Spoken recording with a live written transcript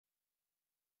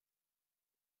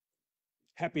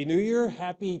Happy New Year.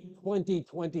 Happy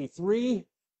 2023.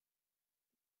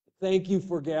 Thank you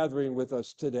for gathering with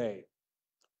us today.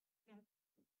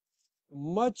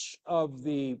 Much of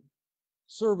the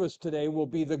service today will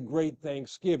be the Great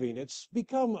Thanksgiving. It's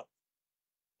become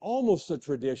almost a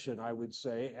tradition, I would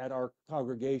say, at our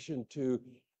congregation to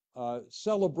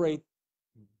celebrate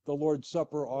the Lord's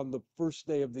Supper on the first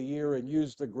day of the year and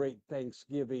use the Great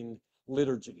Thanksgiving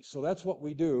liturgy. So that's what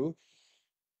we do.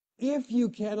 If you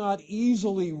cannot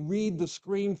easily read the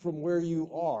screen from where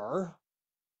you are,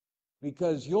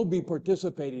 because you'll be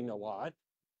participating a lot,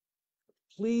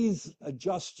 please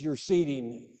adjust your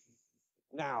seating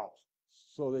now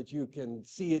so that you can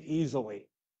see it easily.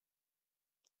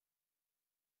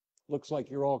 Looks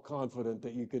like you're all confident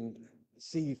that you can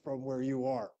see from where you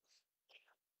are.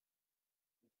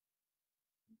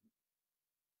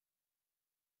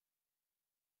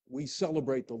 We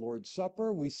celebrate the Lord's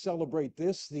Supper. We celebrate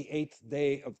this, the 8th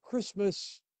day of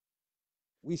Christmas.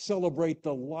 We celebrate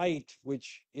the light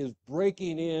which is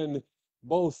breaking in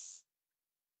both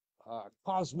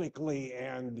cosmically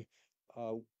and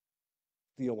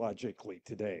theologically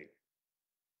today.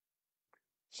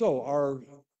 So our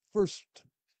first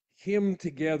hymn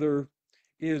together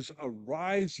is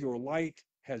Arise, Your Light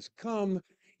Has Come.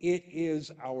 It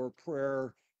is our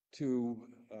prayer to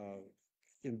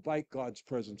invite God's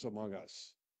presence among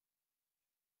us.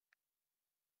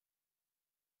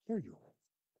 There you are.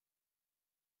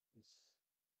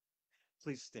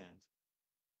 Please stand.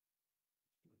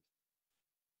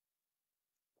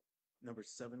 Number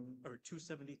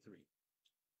 273.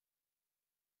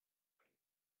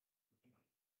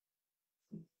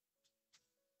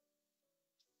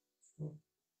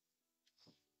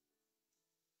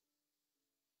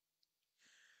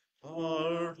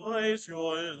 Arise,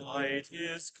 your light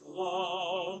is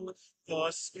come,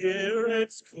 the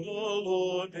Spirit's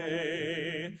cool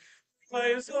obey.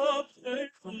 Rise up the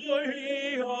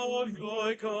glory of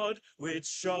your God, which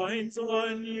shines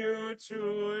on you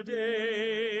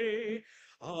today.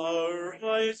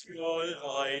 Arise, your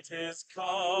light is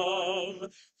come,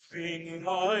 bring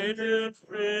light in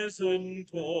prison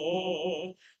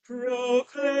door.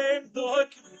 Proclaim the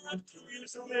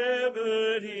captives'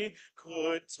 liberty,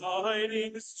 good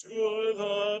tidings to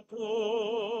the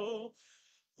poor.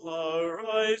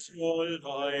 Arise, your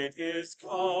light is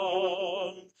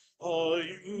come, all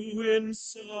you in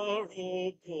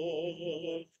sorrow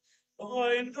poor.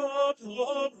 Bind up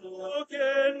the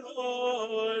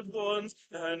broken-hearted ones,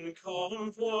 and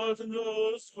comfort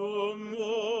those who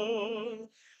mourn.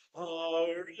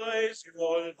 Arise,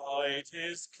 your light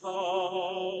is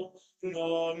come,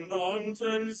 the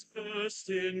mountains burst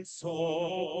in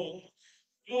song.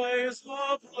 Rise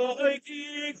up like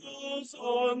eagles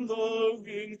on the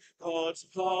wing, God's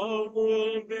power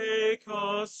will make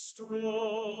us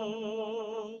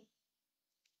strong.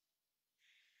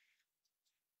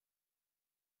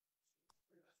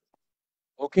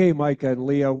 Okay, Micah and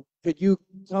Leo, could you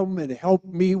come and help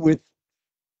me with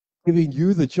giving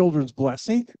you the children's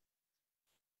blessing?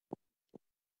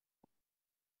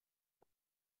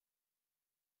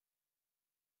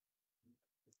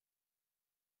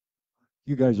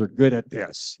 You guys are good at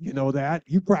this. You know that?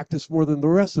 You practice more than the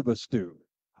rest of us do.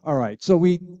 All right, so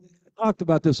we talked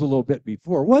about this a little bit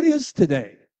before. What is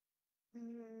today?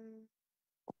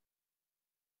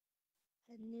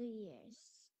 New Year's.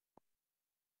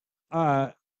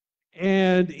 And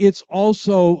it's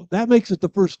also, that makes it the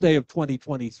first day of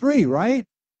 2023, right?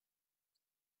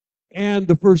 And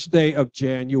the first day of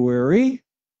January.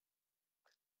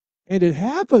 And it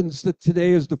happens that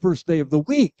today is the first day of the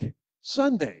week,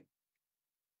 Sunday.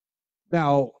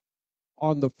 Now,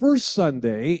 on the first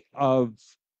Sunday of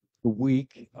the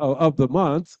week, of the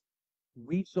month,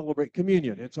 we celebrate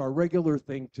communion. It's our regular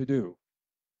thing to do.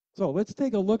 So let's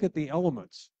take a look at the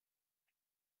elements.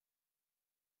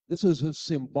 This is a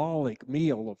symbolic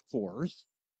meal, of course.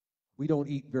 We don't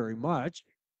eat very much.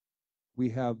 We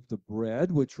have the bread,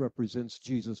 which represents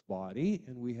Jesus' body,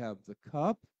 and we have the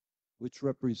cup, which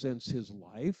represents his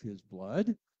life, his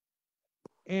blood.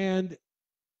 And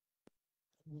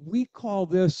we call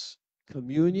this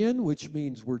communion, which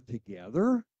means we're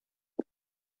together.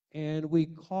 And we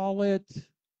call it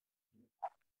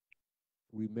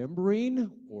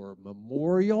remembering or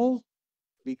memorial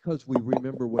because we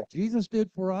remember what Jesus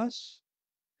did for us.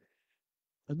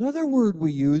 Another word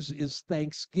we use is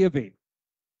thanksgiving.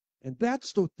 And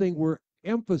that's the thing we're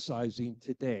emphasizing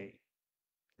today.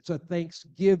 It's a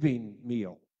Thanksgiving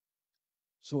meal.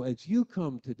 So as you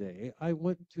come today, I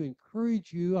want to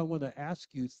encourage you, I want to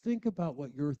ask you, think about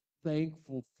what you're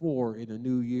thankful for in a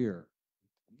new year.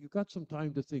 You've got some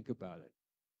time to think about it.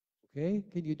 Okay?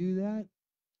 Can you do that?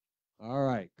 All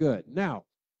right, good. Now,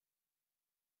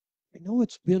 I know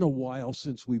it's been a while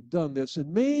since we've done this,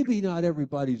 and maybe not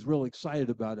everybody's real excited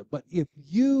about it, but if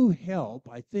you help,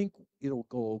 I think it'll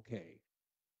go okay.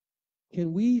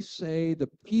 Can we say, the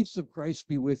peace of Christ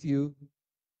be with you?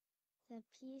 The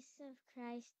peace of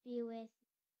Christ be with.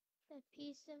 The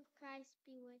peace of Christ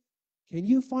be with. Can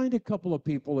you find a couple of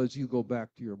people as you go back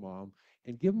to your mom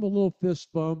and give them a little fist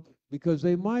bump, because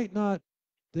they might not,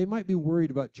 they might be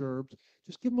worried about germs.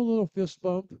 Just give them a little fist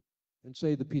bump and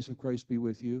say, the peace of Christ be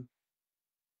with you.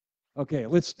 Okay,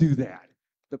 let's do that.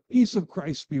 The peace of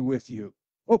Christ be with you.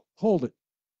 Oh, hold it.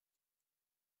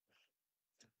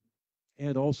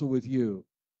 And also with you.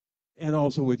 And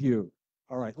also with you.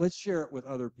 All right, let's share it with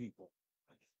other people.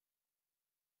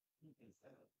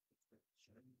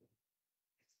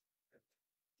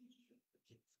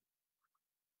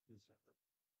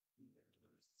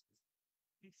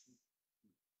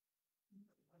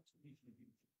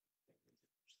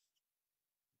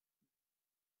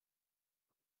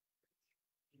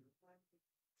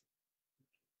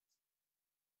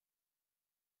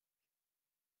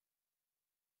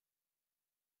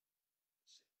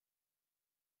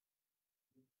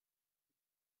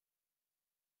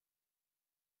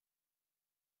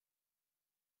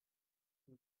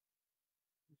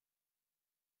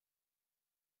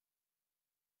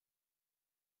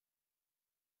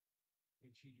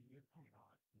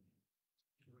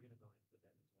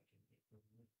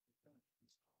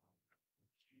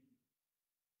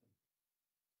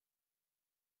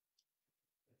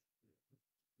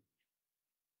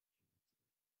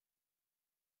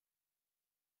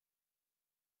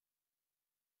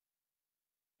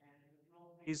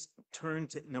 Please turn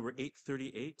to number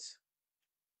 838,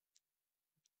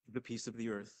 the peace of the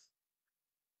earth.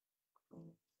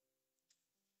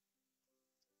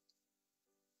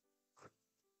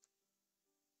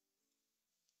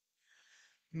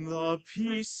 The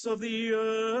peace of the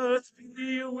earth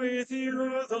be with you,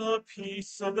 the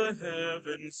peace of the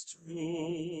heavens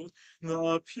too.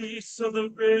 The peace of the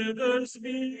rivers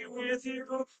be with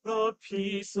you, the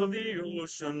peace of the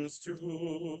oceans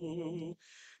too.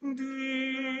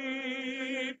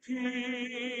 Deep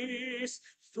peace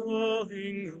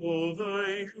falling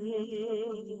over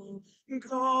you,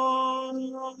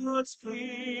 God's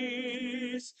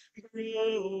peace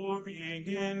growing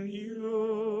in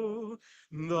you.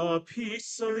 The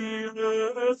peace of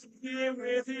the earth be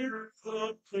with you,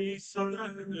 the peace of the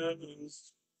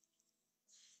heavens.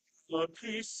 The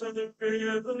peace of the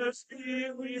rivers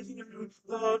be with you,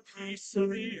 the peace of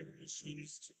the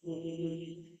oceans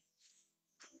too.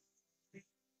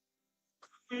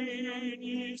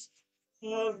 Peace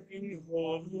flowing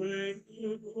over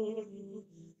you,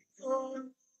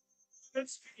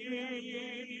 God's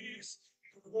peace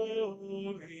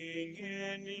growing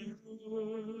in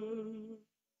you.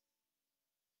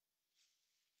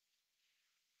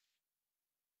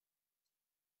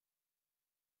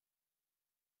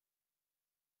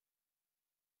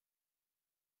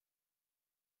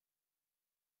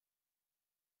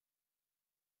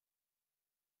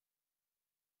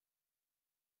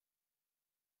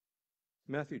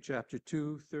 Matthew chapter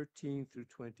 2, 13 through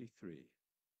 23.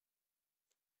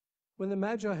 When the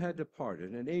Magi had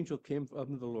departed, an angel came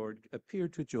from the Lord,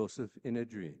 appeared to Joseph in a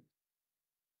dream.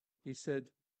 He said,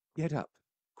 "Get up,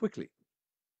 quickly.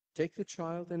 Take the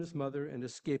child and his mother and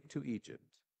escape to Egypt.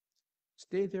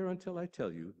 Stay there until I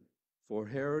tell you, for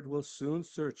Herod will soon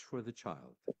search for the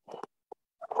child."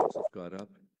 Joseph got up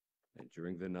and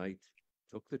during the night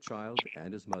took the child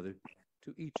and his mother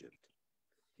to Egypt.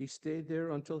 He stayed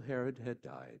there until Herod had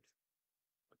died.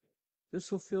 This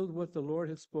fulfilled what the Lord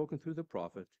had spoken through the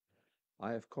prophet,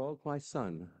 "I have called my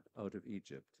son out of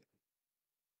Egypt."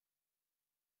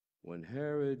 When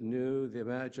Herod knew the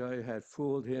Magi had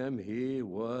fooled him, he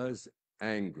was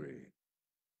angry.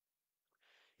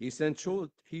 He sent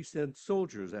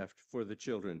soldiers for the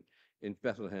children in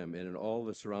Bethlehem and in all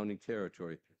the surrounding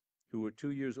territory who were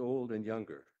 2 years old and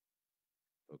younger,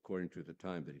 according to the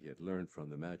time that he had learned from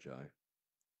the Magi.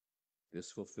 This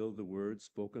fulfilled the words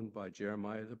spoken by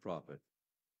Jeremiah the prophet.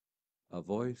 A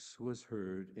voice was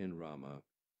heard in Ramah,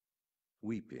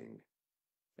 weeping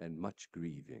and much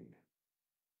grieving.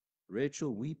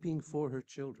 Rachel weeping for her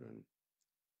children,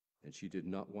 and she did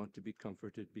not want to be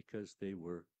comforted because they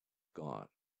were gone.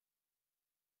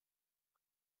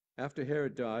 After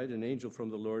Herod died, an angel from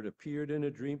the Lord appeared in a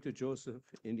dream to Joseph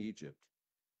in Egypt.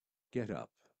 "Get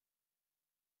up,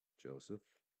 Joseph,"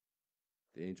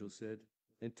 the angel said,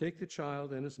 "and take the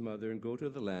child and his mother and go to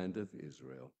the land of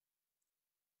Israel.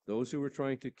 Those who were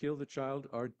trying to kill the child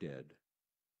are dead."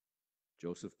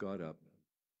 Joseph got up,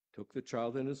 took the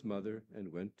child and his mother,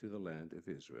 and went to the land of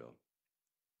Israel.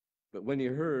 But when he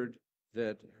heard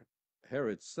that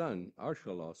Herod's son,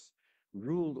 Archelaus,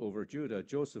 ruled over Judah,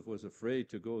 Joseph was afraid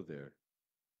to go there.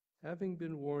 Having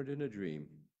been warned in a dream,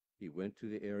 he went to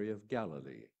the area of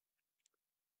Galilee.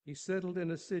 He settled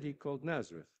in a city called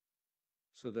Nazareth,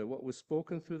 so that what was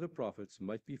spoken through the prophets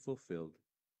might be fulfilled.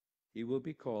 He will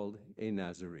be called a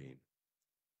Nazarene.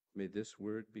 May this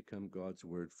word become God's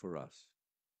word for us.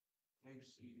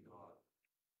 Thanks be to God.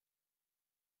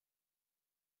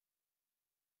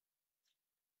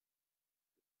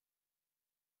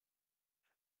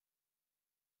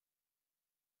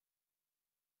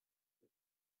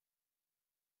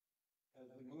 As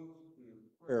we move to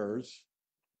prayers,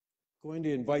 going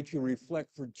to invite you to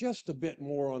reflect for just a bit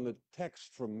more on the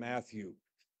text from Matthew.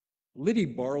 Liddy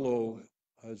Barlow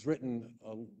has written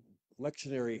a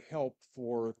lectionary help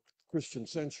for Christian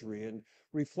Century and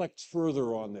reflects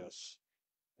further on this.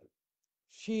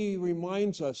 She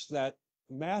reminds us that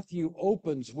Matthew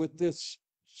opens with this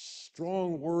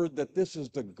strong word that this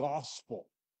is the gospel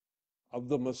of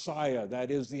the Messiah, that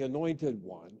is the anointed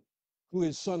one, who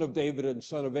is son of David and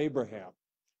son of Abraham.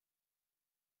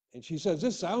 And she says,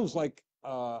 this sounds like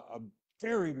a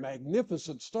very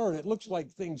magnificent start. It looks like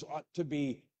things ought to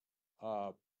be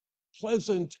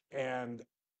pleasant and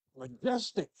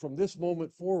majestic from this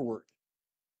moment forward.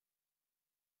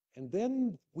 And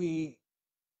then we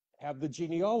have the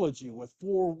genealogy with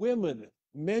 4 women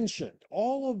mentioned,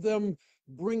 all of them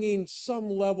bringing some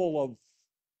level of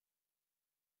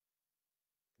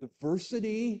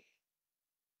diversity,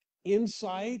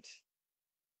 insight,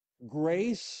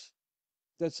 grace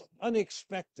that's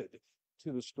unexpected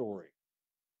to the story.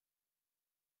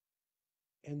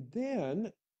 And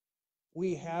then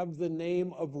we have the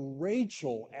name of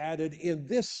Rachel added in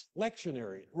this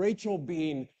lectionary, Rachel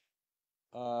being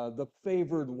the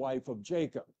favored wife of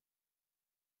Jacob.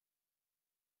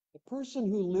 The person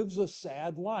who lives a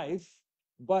sad life,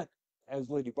 but as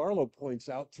Lady Barlow points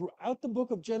out, throughout the book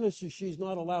of Genesis, she's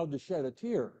not allowed to shed a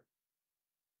tear.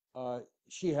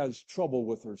 She has trouble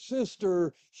with her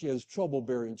sister. She has trouble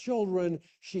bearing children.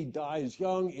 She dies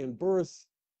young in birth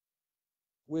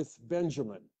with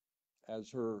Benjamin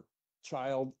as her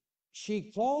child. She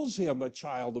calls him a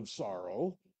child of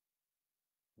sorrow,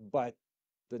 but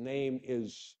the name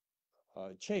is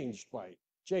changed by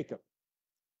Jacob.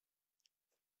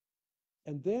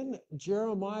 And then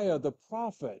Jeremiah the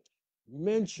prophet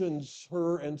mentions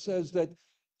her and says that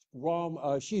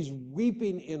she's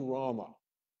weeping in Ramah.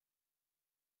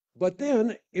 But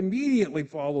then immediately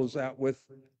follows that with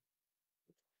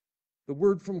the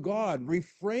word from God,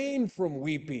 refrain from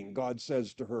weeping, God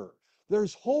says to her.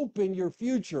 There's hope in your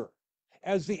future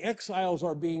as the exiles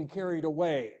are being carried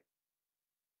away.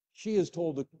 She is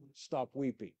told to stop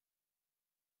weeping.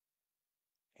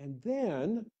 And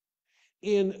then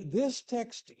in this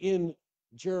text in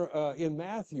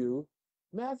Matthew,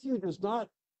 Matthew does not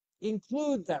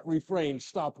include that refrain,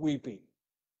 stop weeping.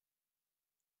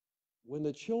 When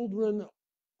the children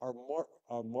are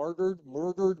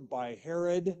murdered by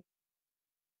Herod,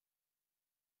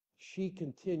 she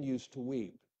continues to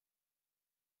weep.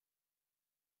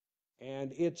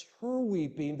 And it's her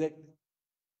weeping that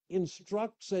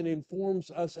instructs and informs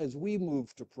us as we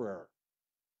move to prayer.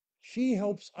 She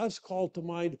helps us call to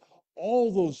mind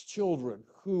all those children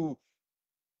who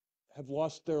have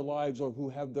lost their lives or who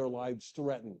have their lives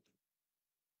threatened.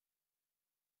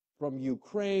 From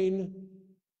Ukraine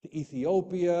to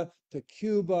Ethiopia to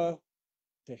Cuba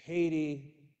to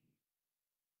Haiti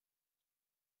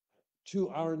to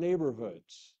our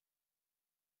neighborhoods,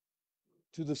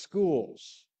 to the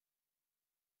schools,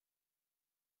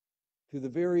 to the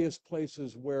various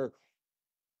places where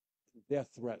death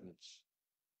threatens.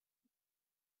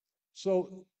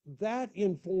 So that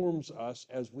informs us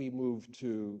as we move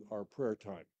to our prayer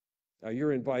time. Now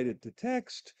you're invited to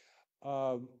text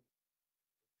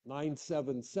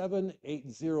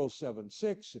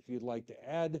 977-8076 if you'd like to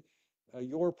add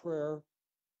your prayer.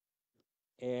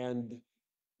 And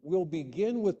we'll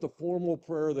begin with the formal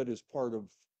prayer that is part of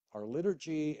our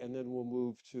liturgy, and then we'll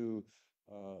move to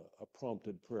a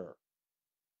prompted prayer.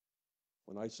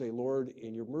 When I say, Lord,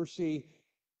 in your mercy,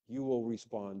 you will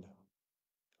respond.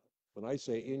 When I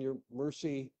say, in your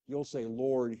mercy, you'll say,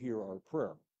 Lord, hear our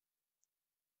prayer.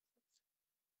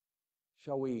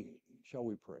 Shall we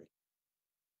pray?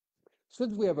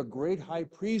 Since we have a great high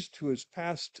priest who has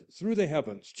passed through the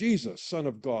heavens, Jesus, Son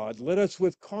of God, let us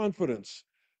with confidence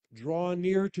draw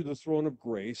near to the throne of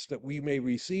grace that we may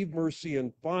receive mercy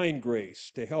and find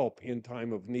grace to help in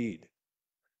time of need.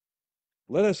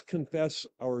 Let us confess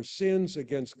our sins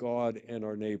against God and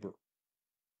our neighbor.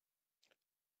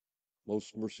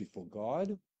 Most merciful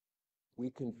God, We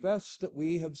confess that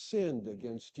we have sinned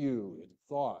against you in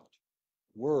thought,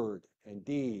 word, and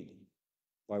deed,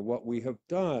 by what we have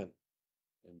done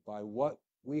and by what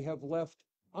we have left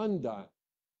undone.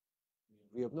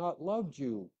 We have not loved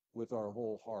you with our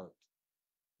whole heart.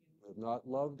 We have not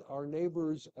loved our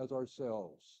neighbors as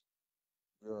ourselves.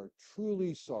 We are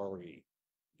truly sorry,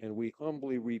 and we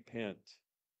humbly repent.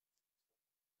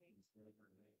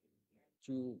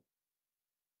 To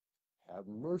have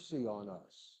mercy on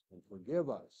us and forgive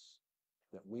us,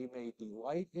 that we may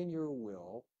delight in your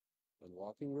will and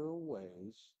walk in your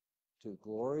ways, to the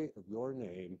glory of your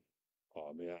name.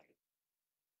 Amen.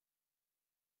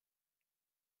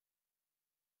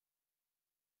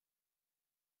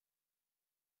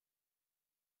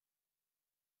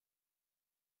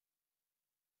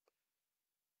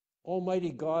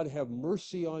 Almighty God, have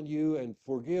mercy on you and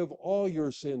forgive all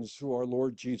your sins through our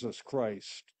Lord Jesus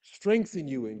Christ. Strengthen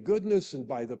you in goodness, and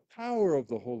by the power of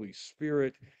the Holy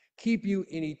Spirit, keep you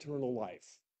in eternal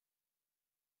life.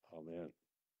 Amen.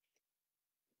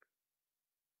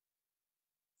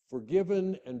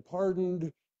 Forgiven and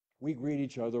pardoned, we greet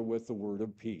each other with the word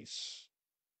of peace.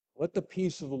 Let the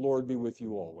peace of the Lord be with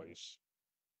you always.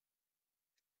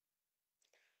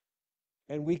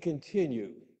 And we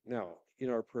continue now in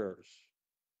our prayers.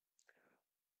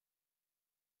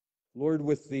 Lord,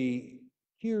 with the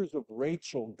tears of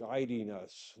Rachel guiding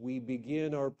us, we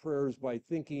begin our prayers by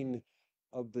thinking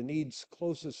of the needs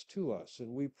closest to us, and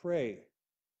we pray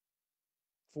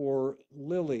for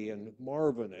Lily and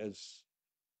Marvin as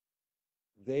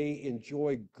they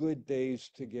enjoy good days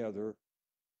together.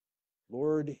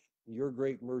 Lord, in your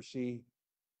great mercy,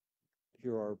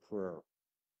 hear our prayer.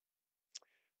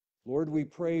 Lord, we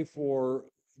pray for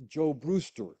Joe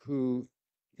Brewster, who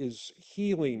is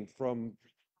healing from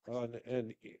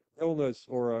an illness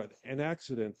or an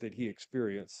accident that he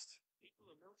experienced. People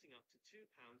are melting up to £2.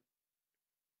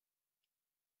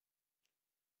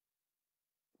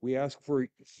 We ask for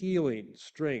healing,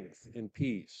 strength, and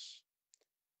peace.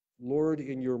 Lord,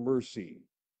 in your mercy,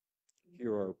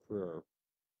 hear our prayer.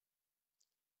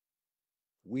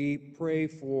 We pray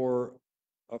for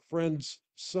a friend's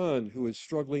son who is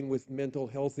struggling with mental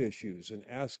health issues and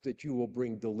ask that you will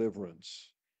bring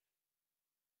deliverance.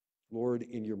 Lord,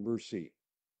 in your mercy,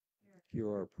 hear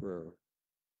our prayer.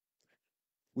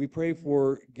 We pray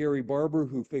for Gary Barber,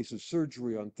 who faces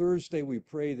surgery on Thursday. We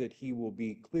pray that he will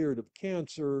be cleared of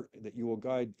cancer, that you will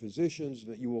guide physicians,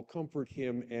 that you will comfort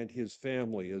him and his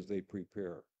family as they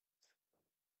prepare.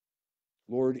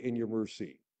 Lord, in your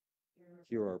mercy,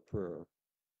 hear our prayer.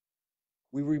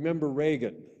 We remember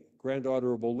Reagan,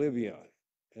 granddaughter of Olivia,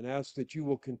 and ask that you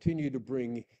will continue to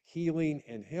bring healing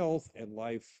and health and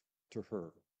life to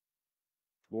her.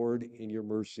 Lord, in your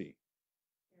mercy,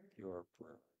 hear our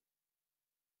prayer.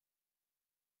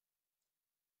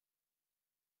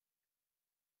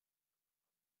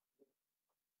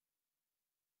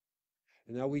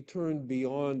 And now we turn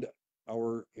beyond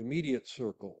our immediate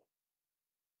circle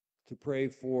to pray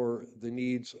for the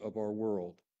needs of our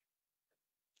world.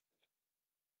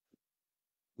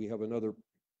 We have another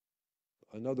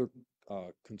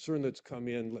concern that's come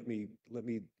in. Let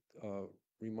me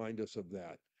remind us of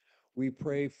that. We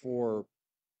pray for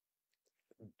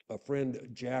a friend,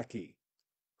 Jackie,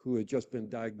 who had just been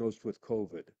diagnosed with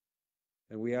COVID,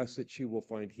 and we ask that she will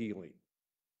find healing.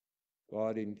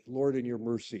 Lord, in your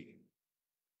mercy,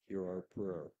 hear our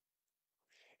prayer.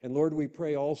 And Lord, we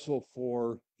pray also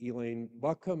for Elaine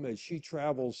Buckham as she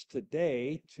travels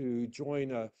today to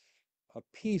join a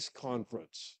peace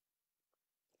conference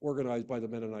organized by the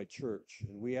Mennonite Church.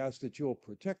 And we ask that you'll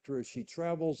protect her as she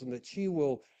travels and that she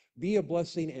will be a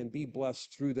blessing and be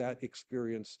blessed through that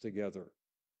experience together.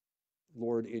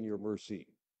 Lord, in your mercy,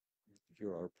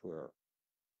 hear our prayer.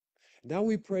 Now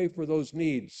we pray for those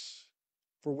needs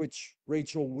for which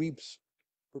Rachel weeps,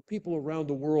 for people around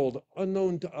the world,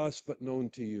 unknown to us but known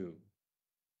to you.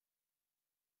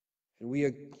 And we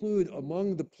include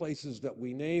among the places that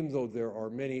we name, though there are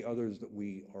many others that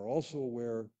we are also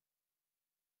aware,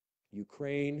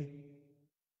 Ukraine,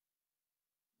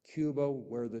 Cuba,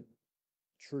 where the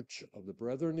Church of the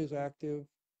Brethren is active,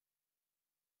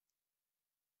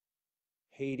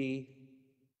 Haiti,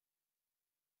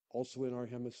 also in our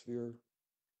hemisphere,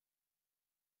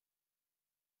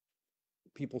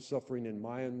 people suffering in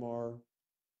Myanmar,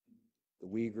 the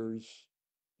Uyghurs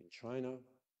in China.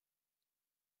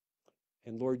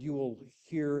 And Lord, you will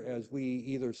hear as we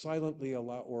either silently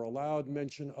or aloud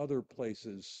mention other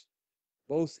places,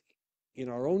 both in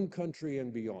our own country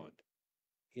and beyond,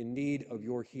 in need of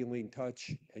your healing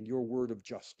touch and your word of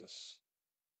justice.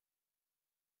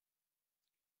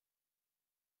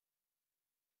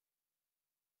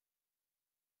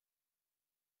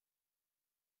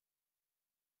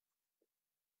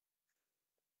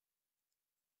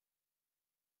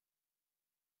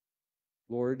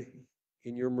 Lord,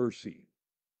 in your mercy,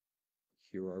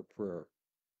 hear our prayer.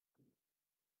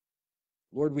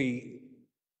 Lord, we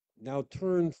now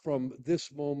turn from this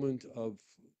moment of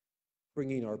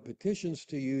bringing our petitions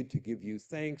to you to give you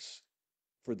thanks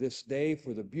for this day,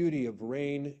 for the beauty of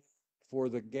rain, for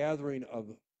the gathering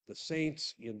of the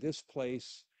saints in this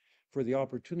place, for the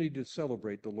opportunity to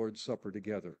celebrate the Lord's Supper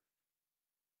together.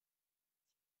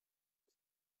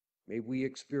 May we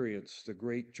experience the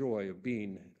great joy of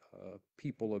being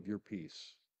people of your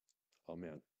peace.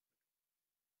 Amen.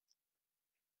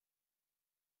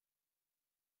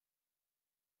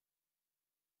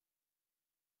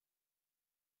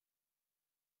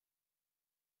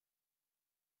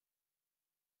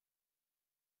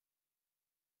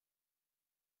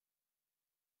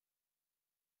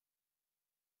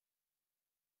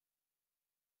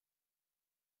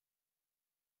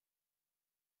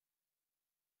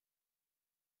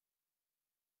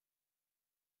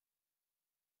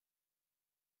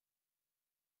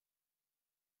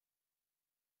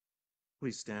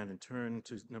 Please stand and turn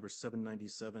to number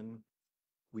 797.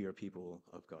 We are people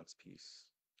of God's peace.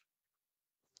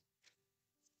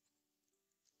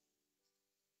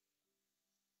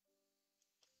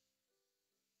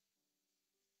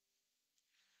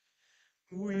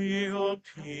 We are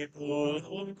people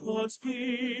of God's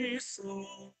peace,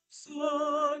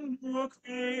 Son of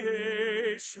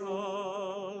creation.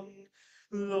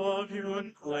 Love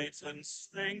unites and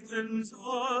strengthens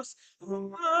us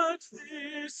at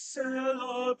this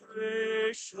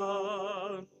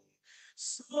celebration.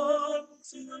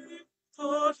 Sons and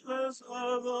daughters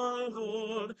of our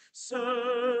Lord,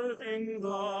 serving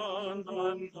one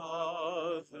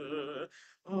another,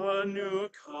 a new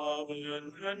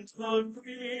covenant of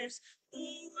peace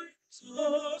binds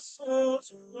us all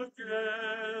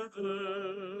together.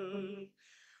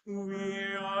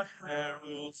 We are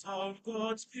heralds of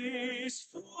God's peace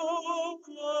for all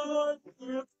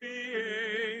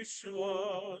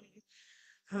creation,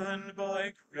 and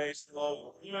by grace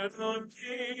the word of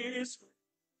peace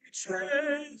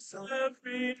reaches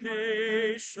every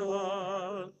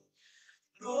nation.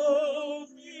 Though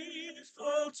we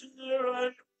falter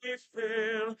and we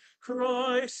fail,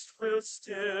 Christ will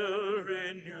still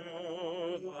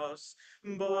renew us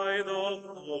by the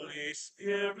Holy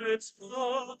Spirit's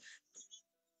power.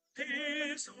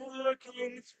 Is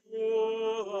working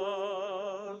through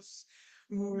us.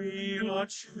 We are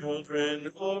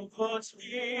children of God's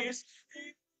peace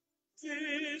in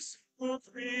this new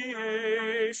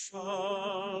creation,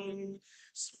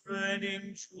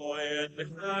 spreading joy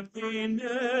and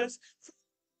happiness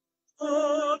through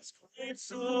God's great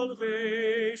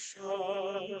salvation.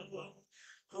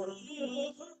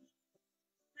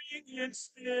 In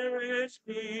spirit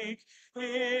meek,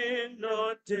 in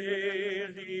our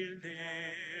daily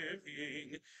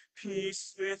living,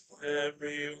 peace with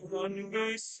everyone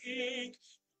we seek,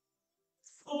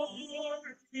 for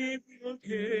we will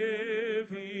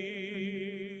giving.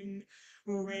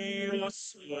 We are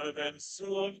servants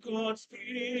of God's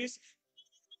peace,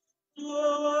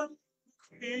 one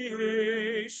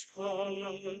creation,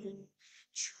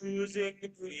 choosing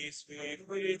peace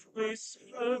with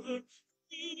serve.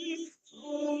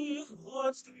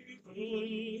 God's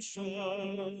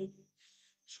devotion.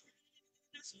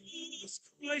 Jesus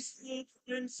Christ, the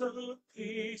Prince of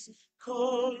Peace,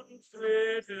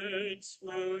 confidence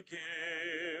will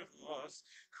give us.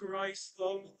 Christ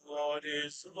the Lord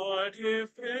is our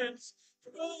defense.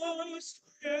 Christ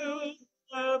will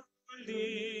never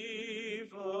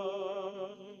leave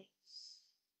us.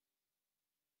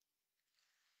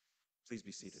 Please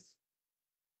be seated.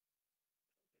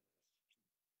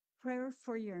 Prayer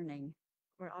for yearning,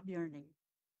 or of yearning.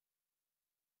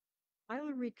 I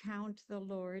will recount the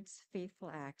Lord's faithful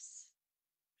acts.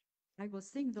 I will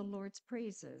sing the Lord's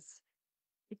praises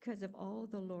because of all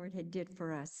the Lord had did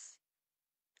for us,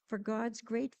 for God's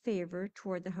great favor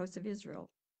toward the house of Israel.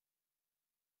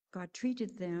 God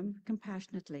treated them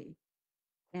compassionately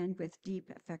and with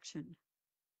deep affection.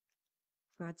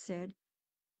 God said,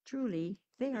 "Truly,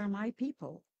 they are my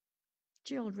people,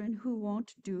 children who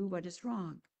won't do what is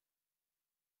wrong."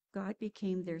 God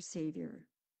became their Savior.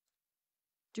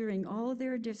 During all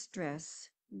their distress,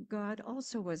 God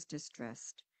also was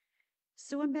distressed.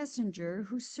 So a messenger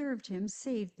who served him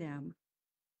saved them.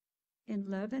 In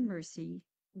love and mercy,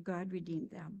 God redeemed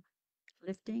them,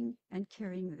 lifting and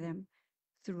carrying them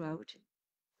throughout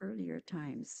earlier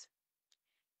times.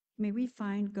 May we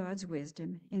find God's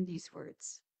wisdom in these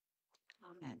words.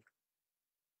 Amen.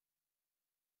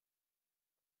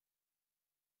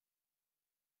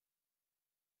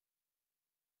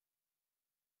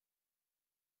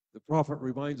 The The prophet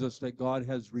reminds us that God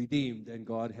has redeemed and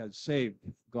God has saved,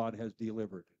 God has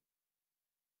delivered.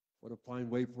 What a fine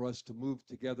way for us to move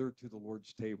together to the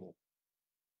Lord's table.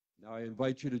 Now I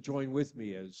invite you to join with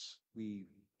me as we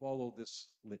follow this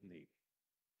litany.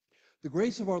 The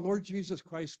grace of our Lord Jesus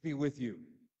Christ be with you.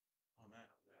 Amen.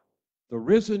 The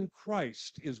risen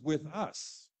Christ is with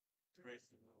us. Praise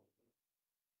the Lord.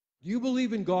 Do you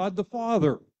believe in God the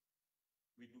Father?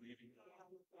 We believe in God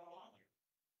the Father,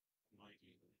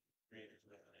 mighty, greater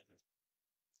than ever.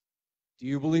 Do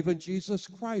you believe in Jesus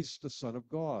Christ, the Son of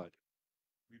God?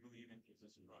 We believe in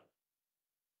Jesus Christ,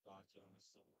 God's only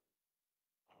Son,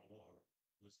 our Lord,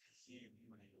 who was conceived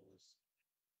in the Holy Spirit,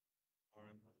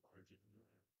 born of the Virgin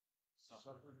Mary,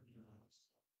 suffered in our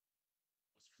stead,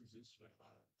 was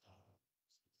crucified, died,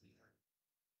 was buried.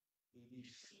 He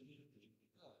descended into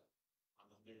hell. On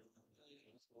the third day,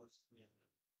 he rose again.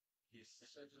 He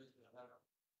ascended into heaven.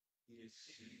 He is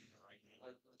seated at the right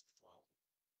hand of the Father,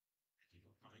 and he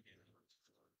will come again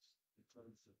to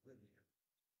judge the living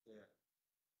and the dead.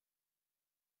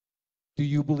 Do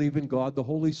you believe in God the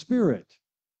Holy Spirit?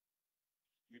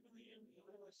 We believe in the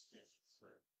Holy Spirit,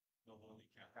 the Holy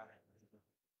Catholic, the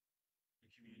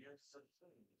communion of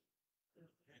saints, and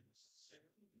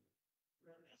saving,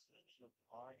 resurrection of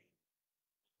body,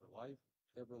 For life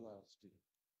everlasting.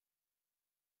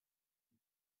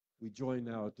 We join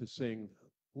now to sing,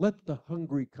 Let the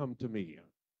Hungry Come to Me,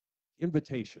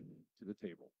 invitation to the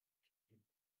table.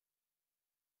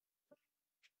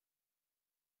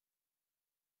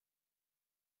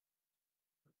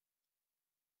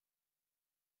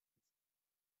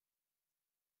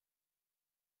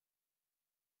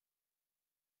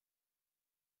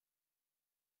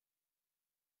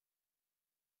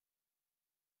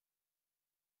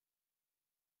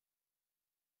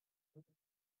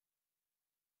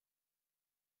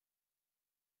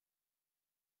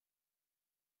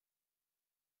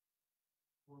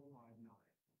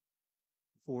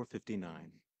 $4.59.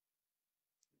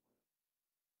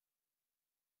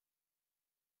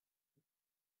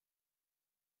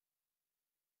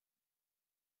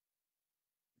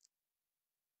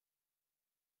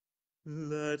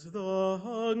 Let the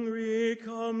hungry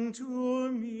come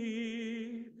to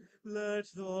me, let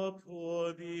the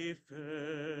poor be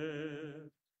fed.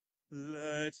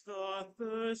 Let the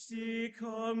thirsty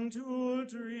come to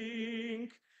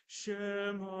drink,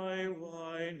 share my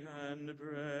wine and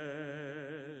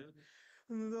bread.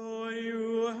 Though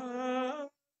you have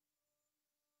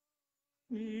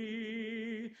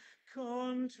me,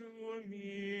 come to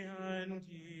me and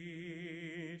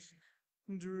eat.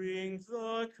 Drink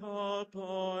the cup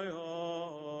I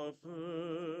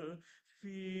offer,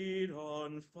 feed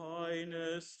on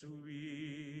finest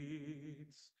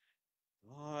sweets.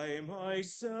 I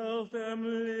myself am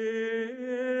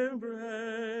living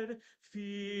bread,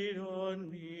 feed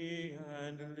on me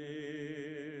and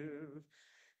live.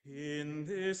 In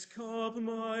this cup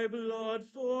my blood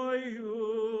for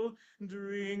you,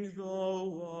 drink the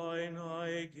wine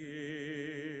I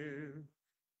give.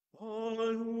 All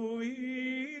who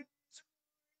eat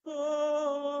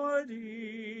body,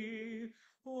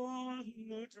 all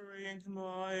who drink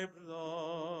my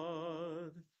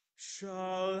blood,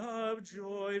 shall have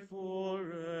joy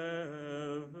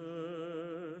forever,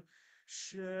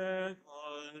 share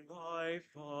the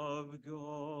life of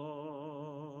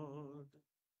God.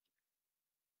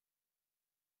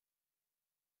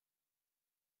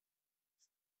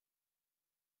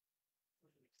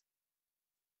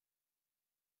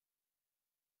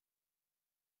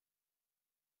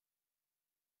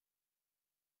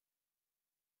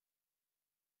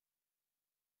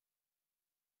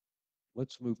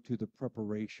 Let's move to the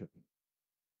preparation.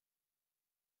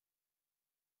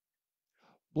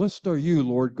 Blessed are you,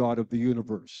 Lord God of the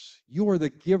universe. You are the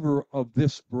giver of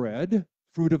this bread,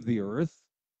 fruit of the earth,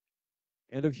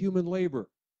 and of human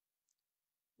labor.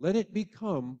 Let it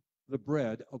become the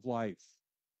bread of life.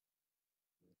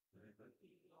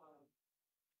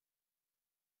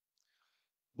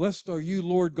 Blessed are you,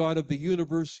 Lord God of the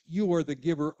universe. You are the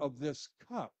giver of this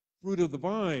cup, fruit of the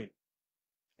vine,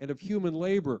 and of human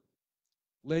labor.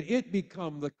 Let it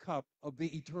become the cup of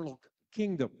the eternal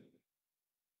kingdom.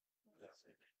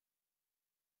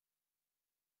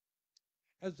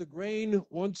 As the grain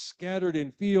once scattered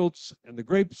in fields and the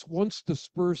grapes once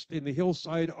dispersed in the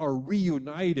hillside are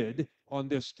reunited on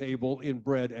this table in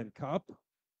bread and cup,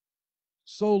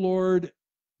 so, Lord,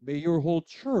 may your whole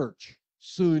church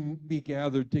soon be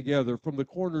gathered together from the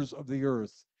corners of the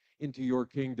earth into your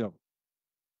kingdom.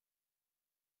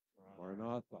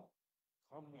 Maranatha.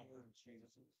 Come, Lord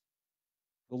Jesus.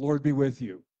 The Lord be with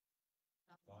you.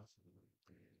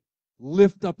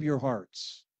 Lift up your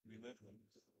hearts.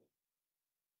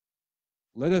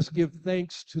 Let us give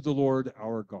thanks to the Lord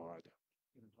our God.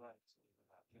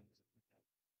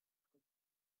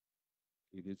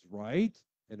 It is right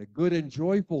and a good and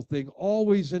joyful thing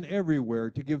always and everywhere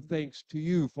to give thanks to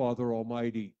you, Father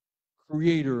Almighty,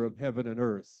 creator of heaven and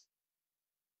earth.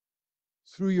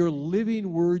 Through your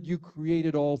living word, you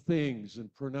created all things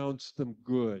and pronounced them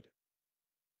good.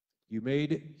 You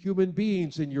made human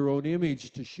beings in your own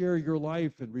image to share your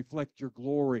life and reflect your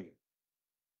glory.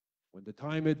 When the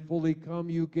time had fully come,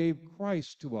 you gave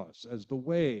Christ to us as the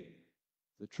way,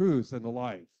 the truth, and the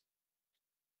life.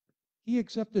 He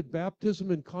accepted baptism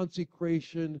and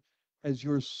consecration as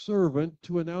your servant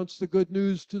to announce the good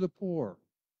news to the poor.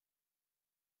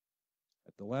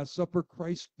 At the Last Supper,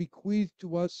 Christ bequeathed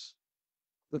to us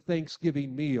the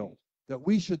Thanksgiving meal, that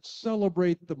we should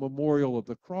celebrate the memorial of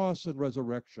the cross and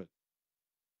resurrection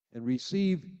and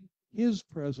receive his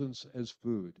presence as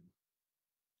food.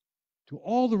 To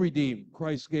all the redeemed,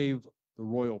 Christ gave the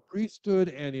royal priesthood,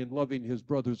 and in loving his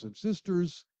brothers and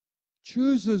sisters,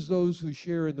 chooses those who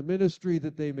share in the ministry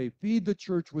that they may feed the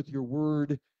church with your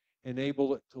word,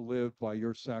 enable it to live by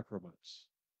your sacraments.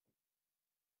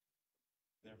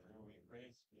 Therefore, we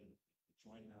praise you,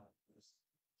 join now with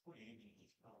 28 angels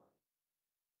power,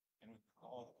 and with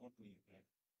all the company of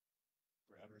heaven,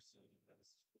 forever saying, let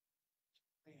us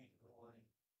praise the Lord.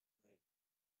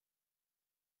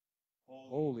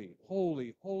 Holy,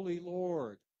 holy, holy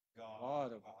Lord, God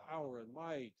God of power and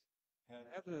might, heaven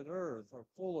heaven and earth are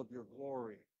full of your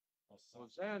glory.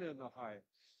 Hosanna in the highest.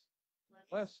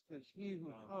 Blessed is he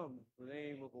who comes in the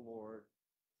name of the Lord.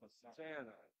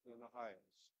 Hosanna in the highest.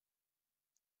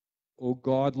 O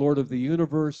God, Lord of the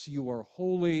universe, you are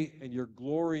holy, and your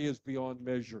glory is beyond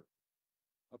measure.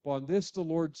 Upon this, the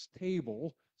Lord's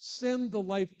table, send the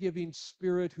life-giving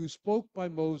Spirit who spoke by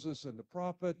Moses and the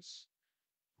prophets,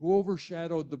 who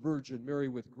overshadowed the Virgin Mary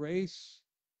with grace,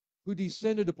 who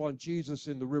descended upon Jesus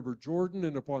in the river Jordan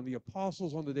and upon the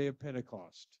apostles on the day of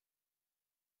Pentecost.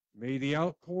 May the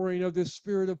outpouring of this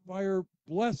Spirit of fire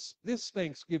bless this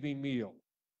Thanksgiving meal,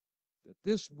 that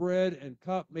this bread and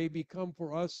cup may become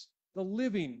for us the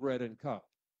living bread and cup,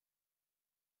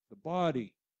 the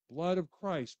body, blood of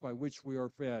Christ by which we are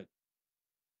fed.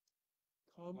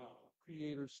 Come,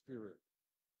 Creator Spirit.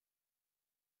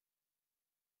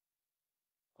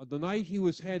 On the night he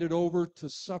was handed over to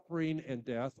suffering and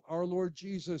death, our Lord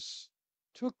Jesus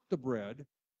took the bread,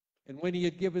 and when he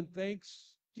had given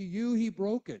thanks to you, he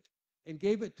broke it and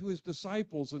gave it to his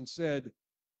disciples and said,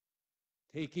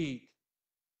 "Take, eat.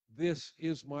 This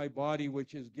is my body,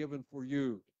 which is given for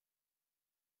you.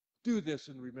 Do this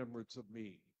in remembrance of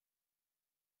me."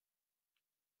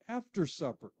 After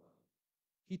supper,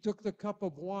 he took the cup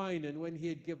of wine, and when he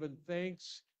had given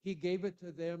thanks, he gave it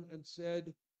to them and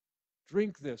said,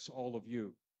 "Drink this, all of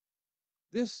you.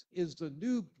 This is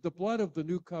the blood of the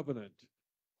new covenant,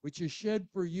 which is shed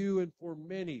for you and for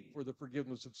many for the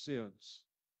forgiveness of sins.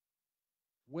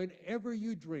 Whenever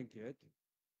you drink it,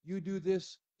 you do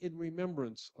this in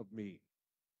remembrance of me."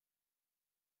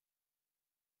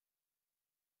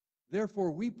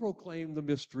 Therefore, we proclaim the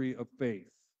mystery of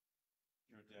faith.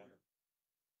 your death,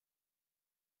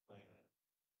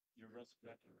 your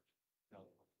resurrection,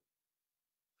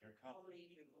 your coming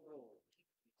in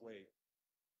glory.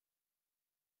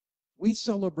 We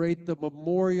celebrate the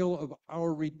memorial of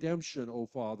our redemption, O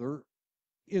Father,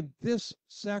 in this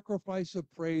sacrifice of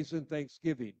praise and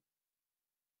thanksgiving,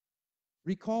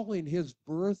 recalling his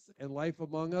birth and life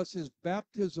among us, his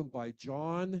baptism by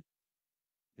John,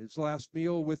 his last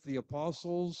meal with the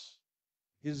apostles,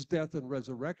 his death and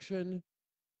resurrection.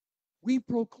 We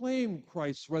proclaim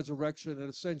Christ's resurrection and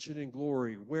ascension in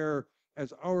glory, where,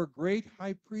 as our great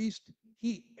high priest,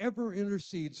 he ever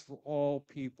intercedes for all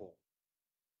people.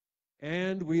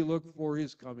 And we look for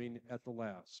his coming at the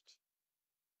last.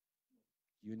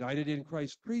 United in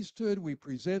Christ's priesthood, we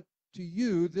present to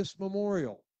you this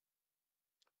memorial.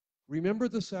 Remember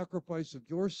the sacrifice of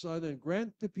your Son and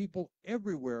grant to people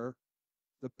everywhere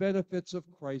the benefits of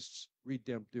Christ's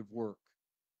redemptive work.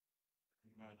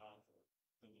 The Lord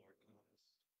comes.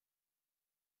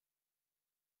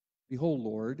 Behold,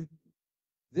 Lord,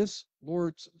 this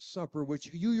Lord's Supper,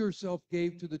 which you yourself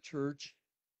gave to the church,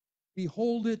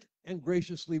 behold it and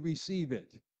graciously receive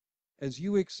it, as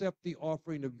you accept the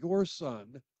offering of your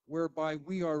Son, whereby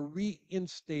we are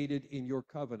reinstated in your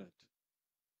covenant.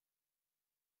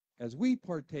 As we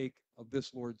partake of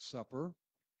this Lord's Supper,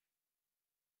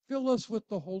 fill us with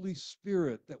the Holy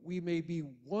Spirit, that we may be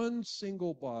one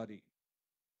single body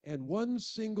and one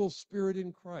single Spirit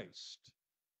in Christ,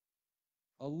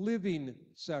 a living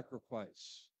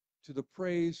sacrifice to the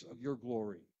praise of your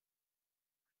glory.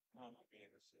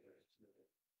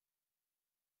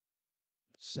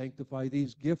 Sanctify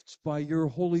these gifts by your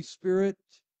Holy Spirit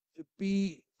to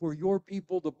be for your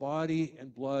people the body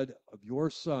and blood of your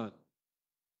Son,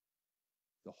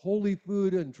 the holy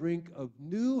food and drink of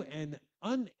new and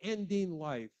unending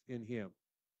life in him.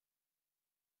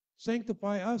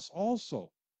 Sanctify us also,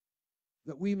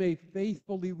 that we may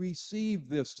faithfully receive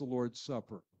this, the Lord's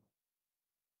Supper,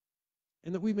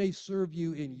 and that we may serve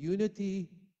you in unity,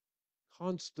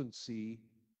 constancy,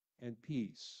 and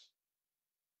peace.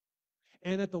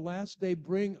 And at the last day,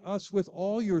 bring us with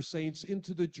all your saints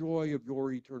into the joy of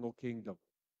your eternal kingdom.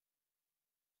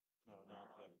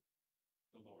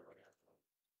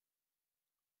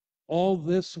 All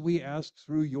this we ask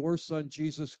through your Son,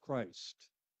 Jesus Christ,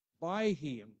 by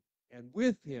him and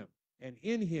with him and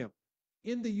in him,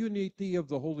 in the unity of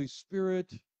the Holy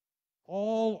Spirit.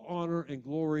 All honor and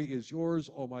glory is yours,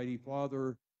 Almighty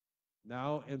Father,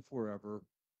 now and forever.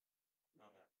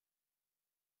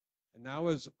 And now,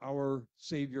 as our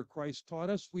Savior Christ taught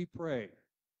us, we pray.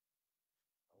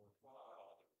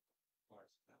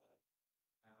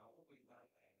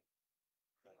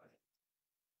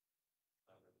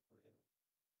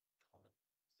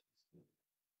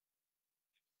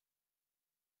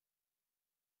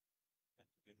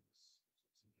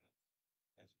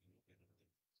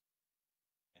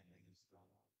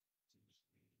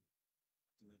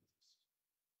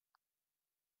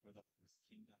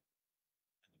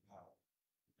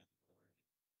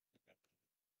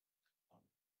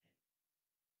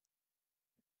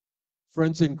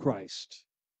 Friends in Christ,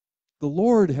 the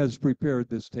Lord has prepared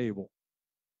this table.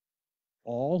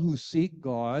 All who seek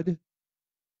God,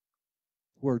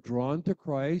 who are drawn to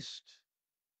Christ,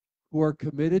 who are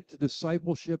committed to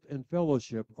discipleship and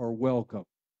fellowship, are welcome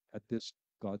at this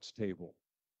God's table.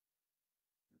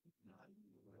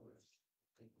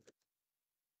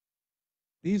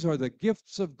 These are the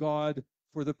gifts of God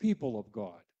for the people of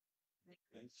God.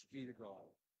 Thanks be to God.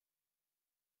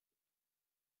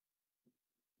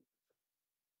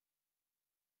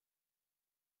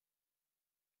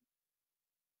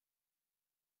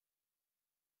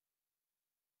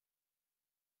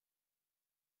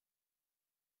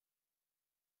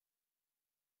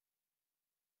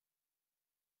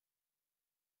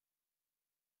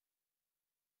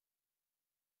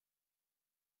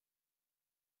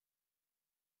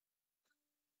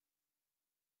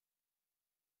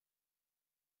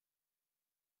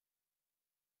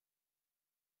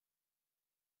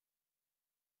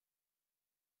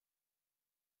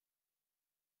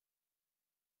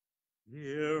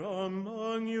 Here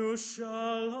among you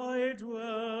shall I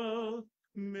dwell,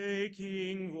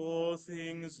 making all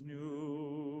things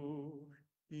new.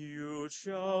 You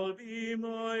shall be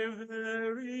my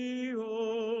very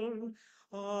own,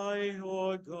 I,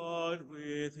 your God,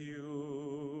 with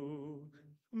you.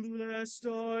 Blessed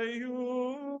are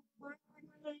you,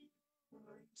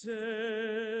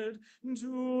 invited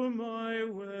to my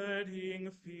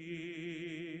wedding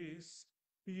feast.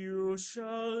 You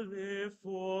shall live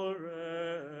forever,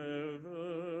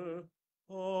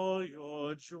 all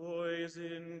your joys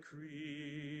increase.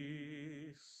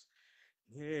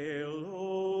 Hail,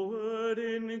 O Word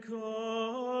incarnate,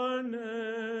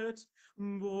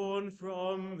 born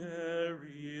from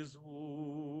Mary's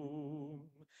womb.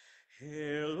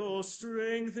 Hail, O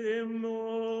strength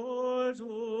immortal,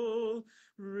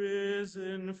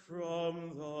 risen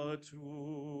from the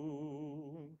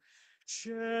tomb.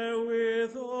 Share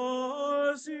with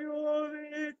us your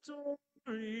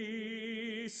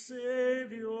victory,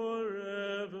 Savior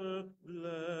ever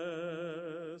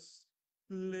blessed.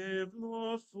 Live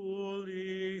more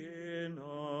fully in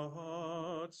our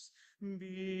hearts,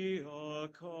 be our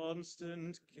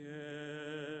constant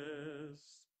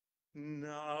guest.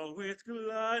 Now with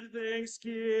glad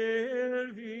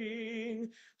thanksgiving,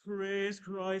 praise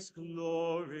Christ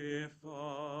glorified.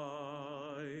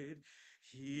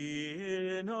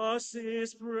 He in us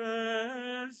is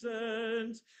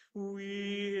present,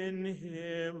 we in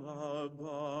him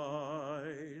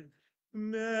abide.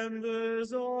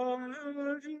 Members of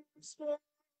his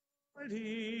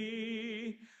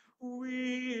body,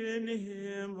 we in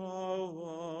him are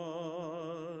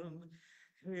one.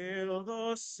 Hail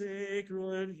the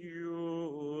sacred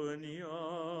union,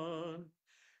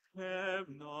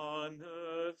 heaven on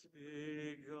earth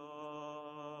begun.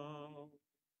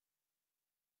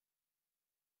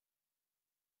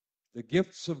 The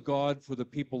gifts of God for the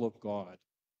people of God.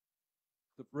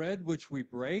 The bread which we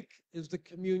break is the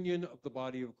communion of the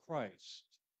body of Christ.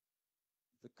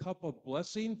 The cup of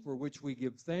blessing for which we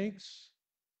give thanks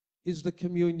is the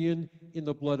communion in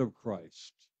the blood of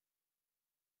Christ.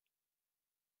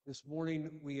 This morning,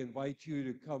 we invite you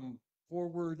to come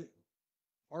forward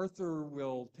Arthur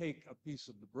will take a piece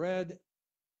of the bread,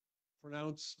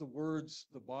 pronounce the words,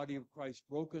 the body of Christ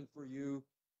broken for you.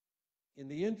 In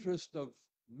the interest of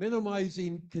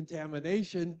minimizing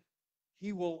contamination,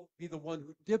 he will be the one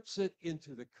who dips it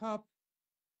into the cup,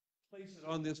 place it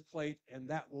on this plate, and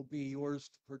that will be yours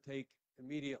to partake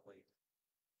immediately.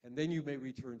 And then you may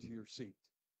return to your seat.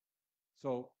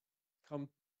 So come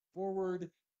forward,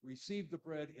 receive the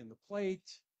bread in the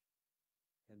plate,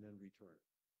 and then return.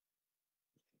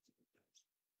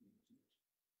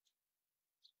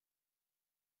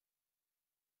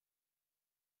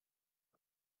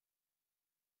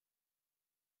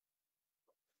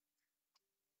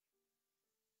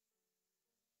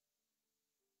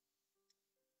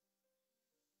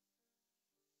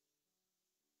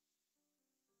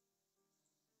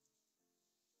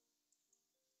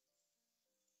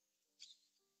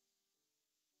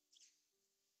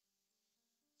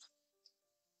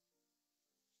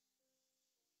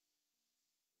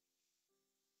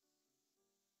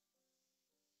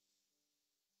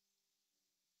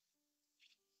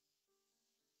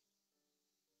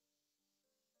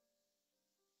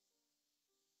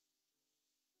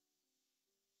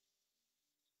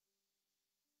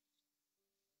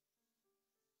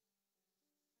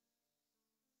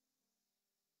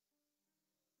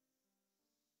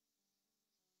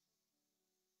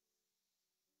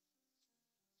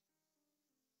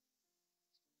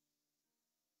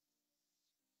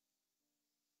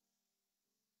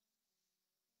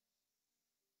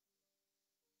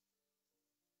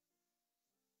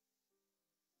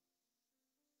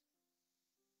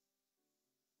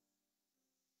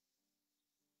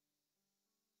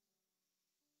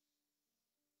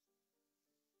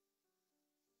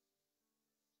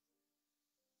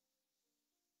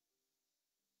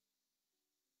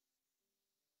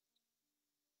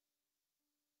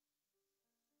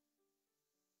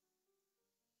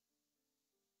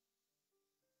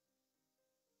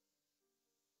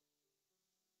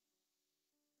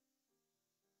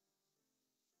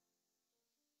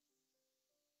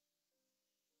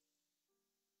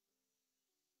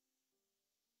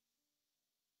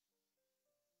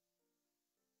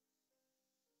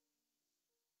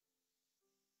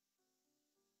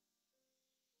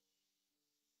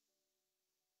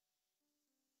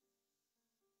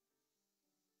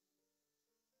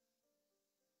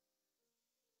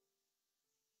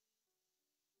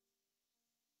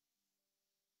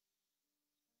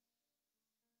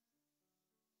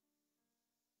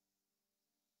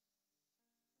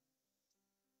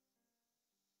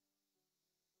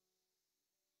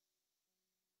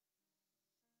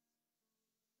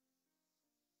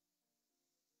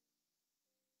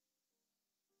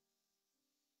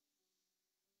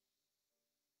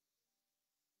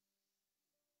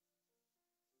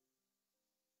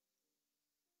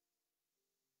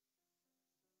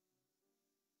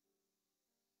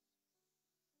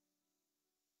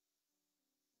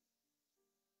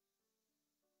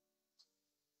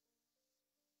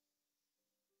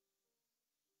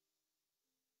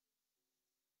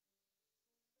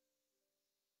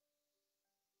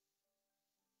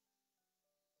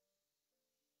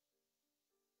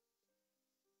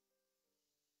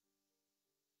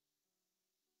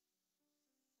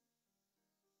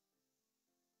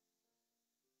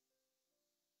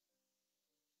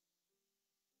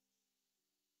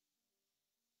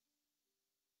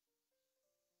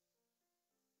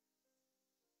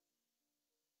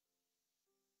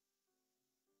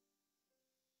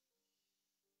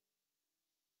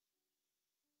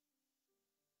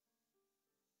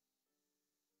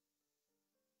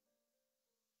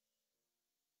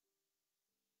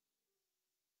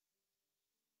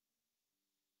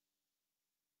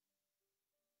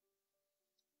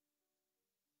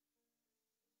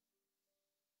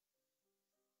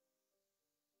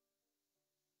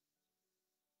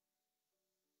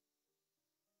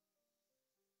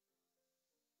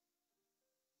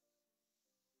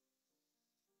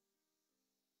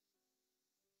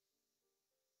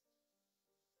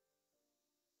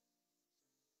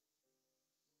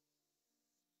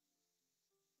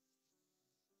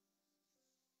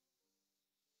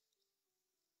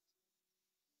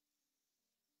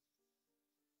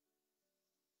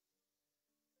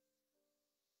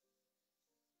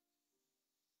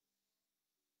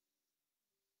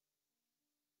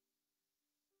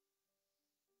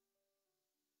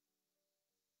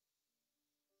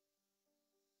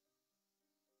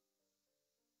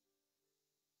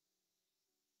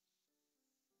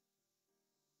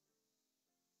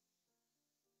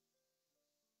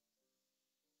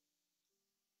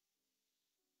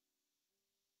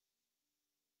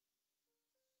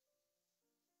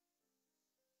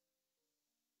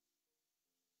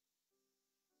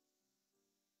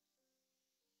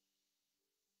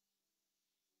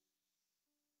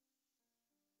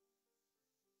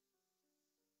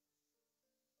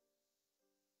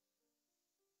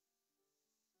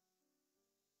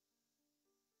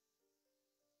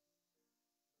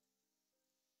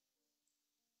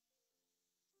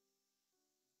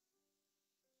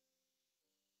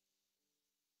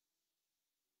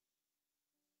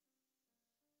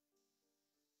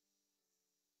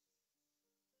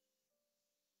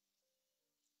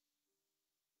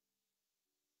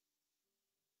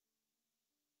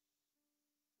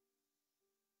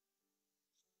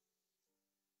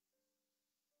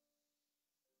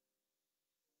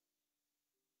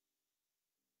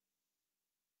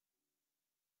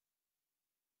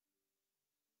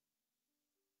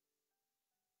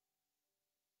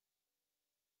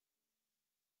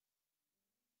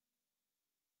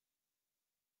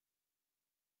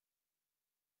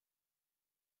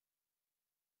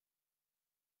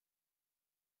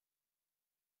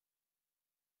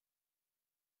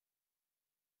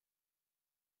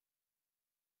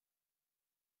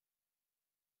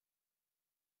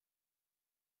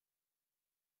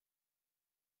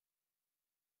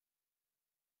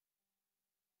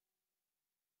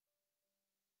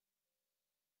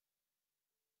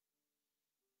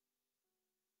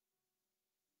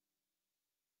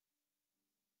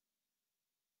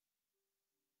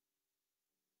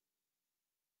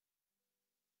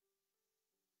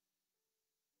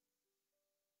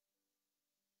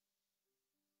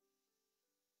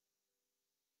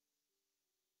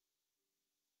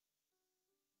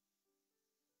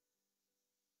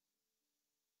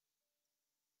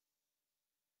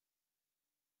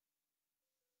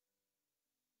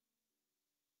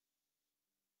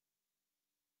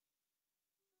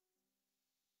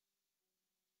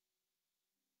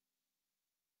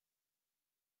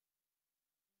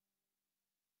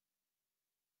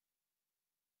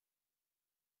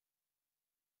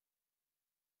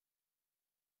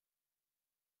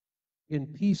 In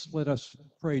peace, let us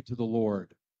pray to the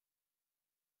Lord.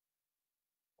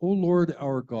 O Lord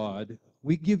our God,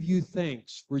 we give you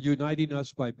thanks for uniting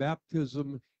us by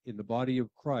baptism in the body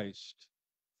of Christ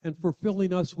and for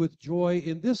filling us with joy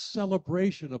in this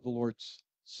celebration of the Lord's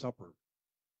Supper.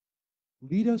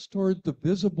 Lead us toward the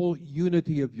visible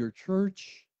unity of your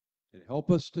church and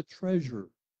help us to treasure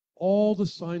all the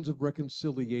signs of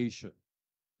reconciliation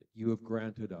that you have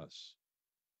granted us.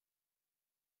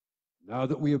 Now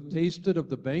that we have tasted of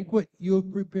the banquet you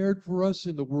have prepared for us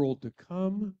in the world to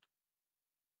come,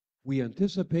 we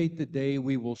anticipate the day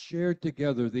we will share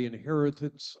together the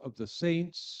inheritance of the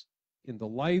saints in the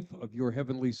life of your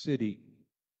heavenly city.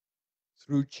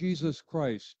 Through Jesus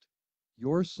Christ,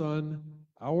 your Son,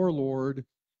 our Lord,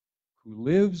 who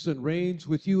lives and reigns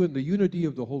with you in the unity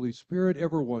of the Holy Spirit,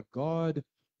 ever one God,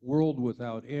 world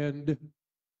without end.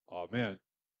 Amen.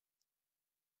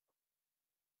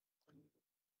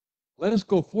 Let us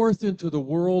go forth into the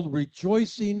world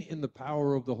rejoicing in the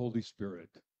power of the Holy Spirit.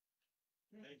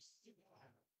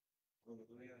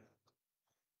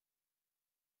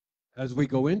 As we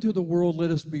go into the world, let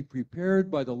us be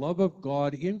prepared by the love of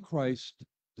God in Christ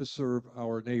to serve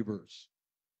our neighbors.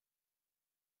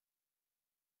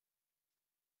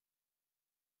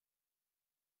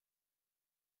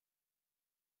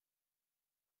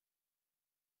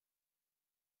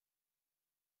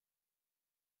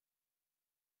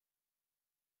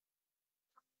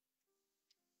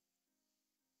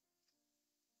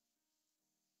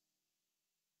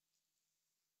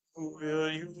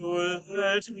 Will you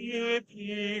let me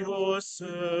be your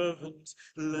servant?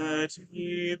 Let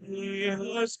me be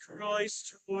as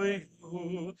Christ to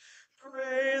you.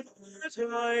 Pray that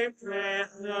I may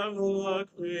have the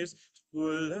grace to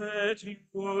let you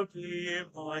be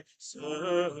my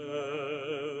servant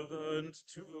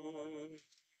too.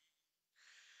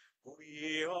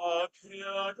 We are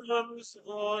pilgrims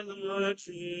on a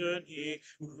journey,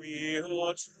 we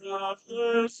are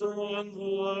travelers on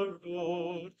the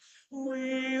road.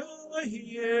 We are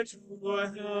here to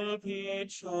help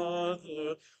each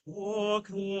other walk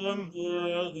the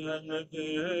mile and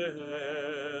bear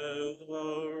the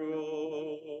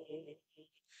road.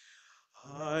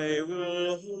 I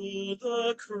will hold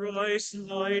the Christ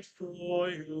light for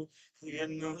you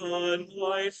in the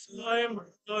nighttime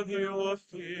of your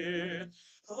fear.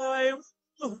 I will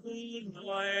hold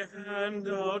my hand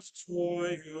out to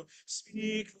you,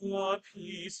 speak the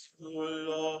peace you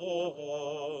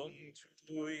long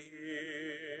to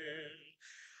hear.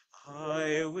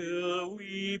 I will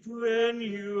weep when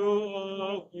you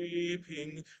are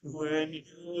weeping, when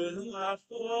you laugh,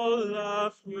 I'll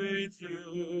laugh with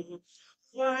you.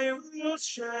 I will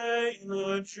share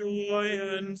your joy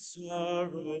and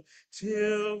sorrow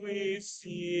till we've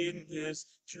seen this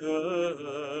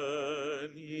journey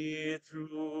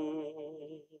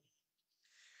through.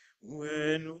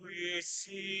 When we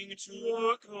sing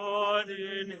to God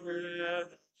in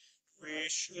heaven, we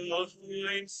shall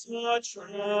find such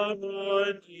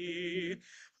harmony.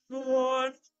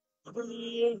 Lord,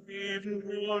 we've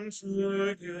known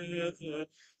together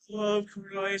of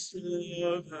Christ's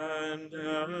love and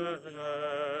agony.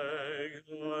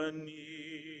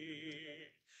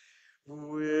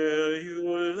 Will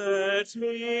you let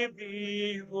me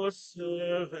be your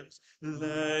servant?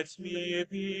 Let me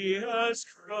be as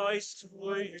Christ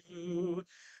for you.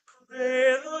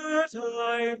 Pray that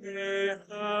I may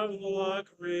have the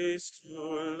grace to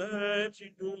let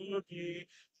you be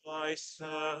my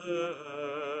servant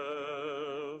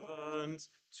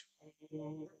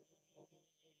too.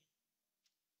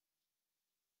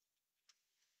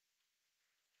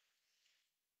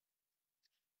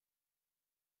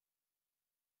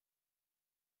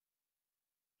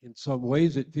 In some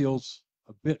ways, it feels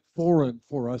a bit foreign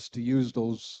for us to use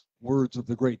those words of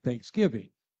the Great Thanksgiving.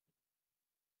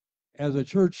 As a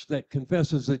church that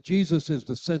confesses that Jesus is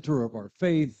the center of our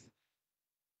faith,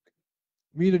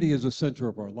 community is the center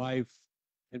of our life,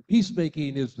 and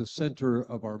peacemaking is the center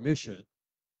of our mission,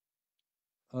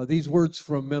 these words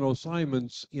from Menno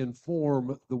Simons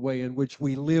inform the way in which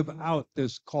we live out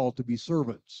this call to be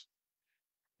servants.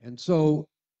 And so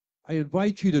I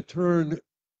invite you to turn,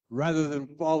 rather than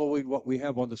following what we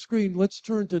have on the screen, let's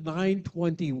turn to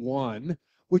 921,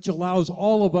 which allows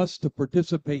all of us to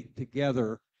participate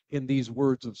together in these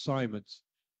words of Simons.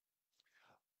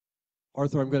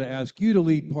 Arthur, I'm going to ask you to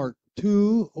lead part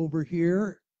 2 over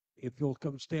here. If you'll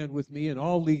come stand with me, and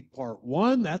I'll lead part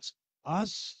 1. That's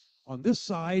us on this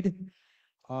side.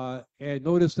 And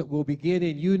notice that we'll begin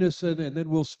in unison, and then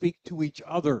we'll speak to each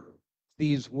other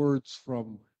these words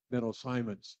from Menno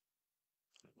Simons.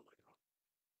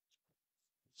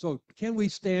 So can we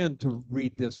stand to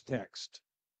read this text?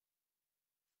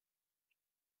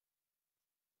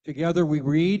 Together we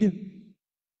read,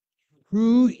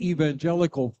 true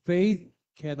evangelical faith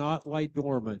cannot lie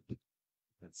dormant.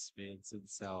 That spits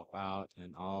itself out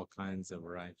in all kinds of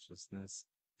righteousness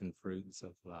and fruits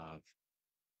of love.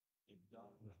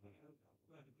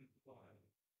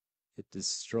 It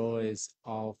destroys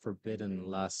all forbidden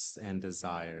lusts and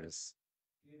desires.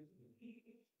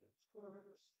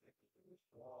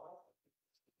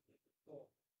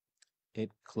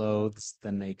 It clothes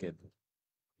the naked.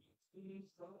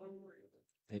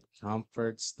 It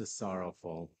comforts the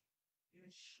sorrowful.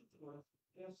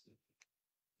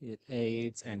 It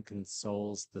aids and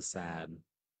consoles the sad.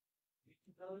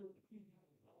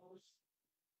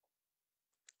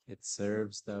 It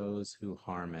serves those who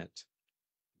harm it.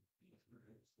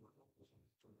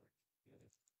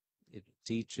 It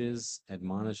teaches,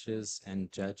 admonishes,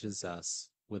 and judges us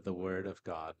with the word of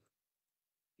God.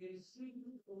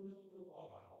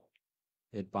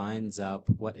 It binds up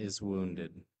what is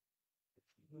wounded.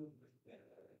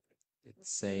 It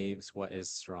saves what is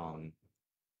strong.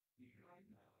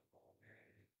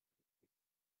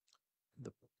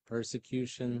 The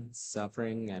persecution,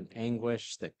 suffering, and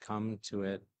anguish that come to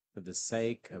it for the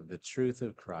sake of the truth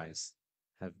of Christ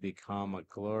have become a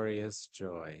glorious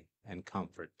joy and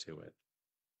comfort to it.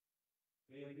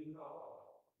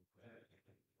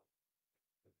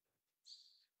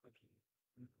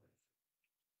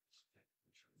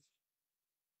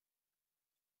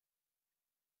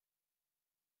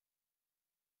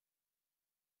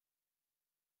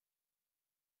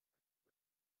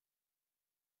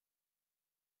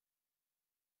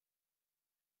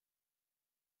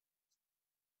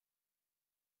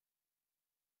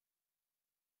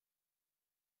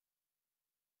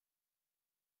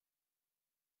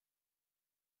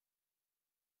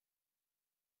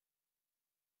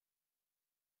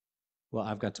 Well,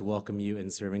 I've got to welcome you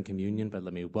in serving communion, but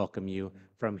let me welcome you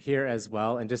from here as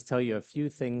well and just tell you a few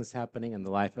things happening in the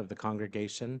life of the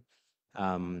congregation.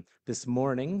 This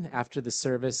morning, after the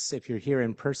service, if you're here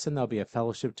in person, there'll be a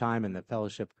fellowship time in the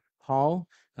fellowship hall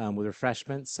with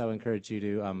refreshments. So I encourage you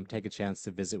to take a chance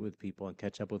to visit with people and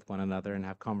catch up with one another and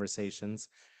have conversations.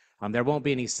 There won't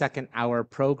be any second hour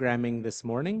programming this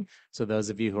morning. So those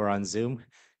of you who are on Zoom,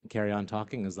 carry on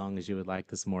talking as long as you would like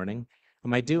this morning.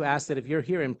 I do ask that if you're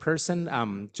here in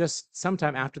person, just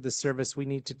sometime after the service, we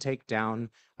need to take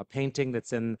down a painting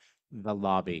that's in the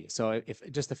lobby. So if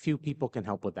just a few people can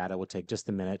help with that, it will take just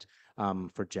a minute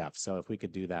for Jeff. So if we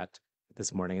could do that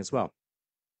this morning as well.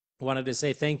 I wanted to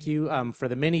say thank you for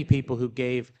the many people who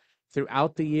gave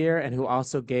throughout the year and who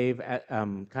also gave at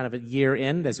kind of a year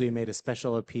end as we made a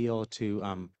special appeal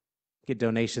to get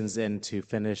donations in to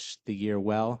finish the year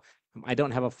well. I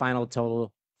don't have a final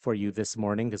total for you this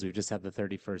morning because we've just had the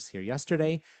 31st here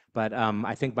yesterday. But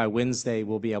I think by Wednesday,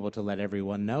 we'll be able to let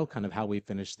everyone know kind of how we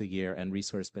finished the year, and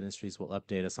Resource Ministries will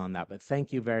update us on that. But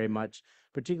thank you very much,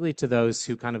 particularly to those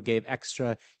who kind of gave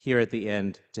extra here at the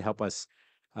end to help us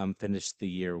finish the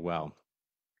year well.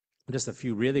 Just a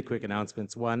few really quick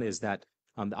announcements. One is that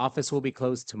the office will be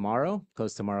closed tomorrow,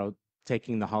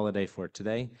 taking the holiday for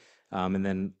today. And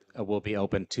then we'll be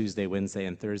open Tuesday, Wednesday,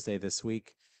 and Thursday this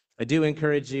week. I do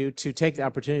encourage you to take the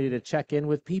opportunity to check in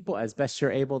with people as best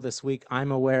you're able this week.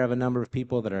 I'm aware of a number of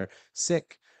people that are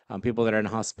sick, people that are in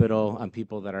hospital,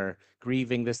 people that are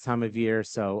grieving this time of year.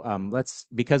 So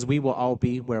because we will all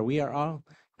be where we are all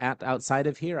at outside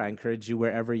of here, I encourage you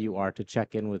wherever you are to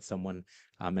check in with someone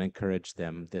and encourage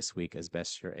them this week as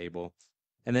best you're able.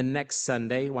 And then next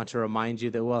Sunday, I want to remind you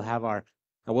that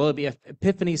will be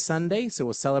Epiphany Sunday, so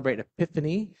we'll celebrate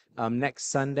Epiphany next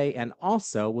Sunday, and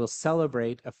also we'll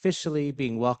celebrate officially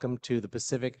being welcomed to the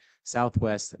Pacific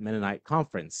Southwest Mennonite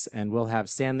Conference. And we'll have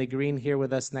Stanley Green here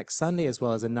with us next Sunday, as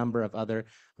well as a number of other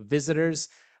visitors.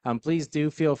 Please do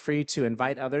feel free to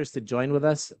invite others to join with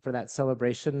us for that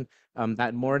celebration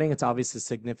that morning. It's obviously a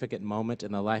significant moment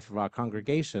in the life of our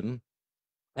congregation,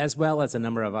 as well as a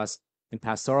number of us in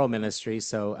pastoral ministry.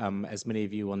 So as many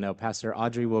of you will know, Pastor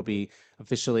Audrey will be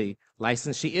officially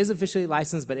licensed. She is officially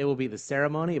licensed, but it will be the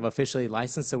ceremony of officially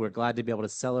licensed. So we're glad to be able to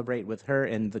celebrate with her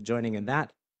and the joining in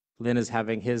that. Lynn is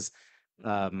having his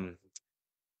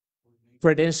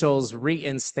credentials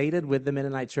reinstated with the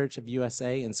Mennonite Church of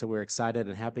USA. And so we're excited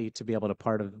and happy to be able to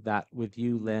part of that with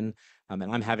you, Lynn. And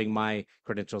I'm having my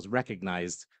credentials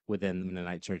recognized within the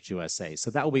Mennonite Church USA.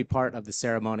 So that will be part of the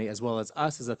ceremony, as well as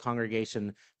us as a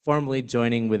congregation formally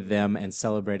joining with them and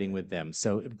celebrating with them.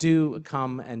 So do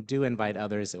come and do invite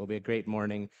others. It will be a great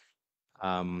morning.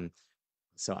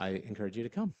 So I encourage you to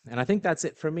come. And I think that's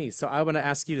it for me. So I want to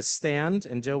ask you to stand,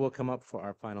 and Joe will come up for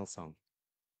our final song.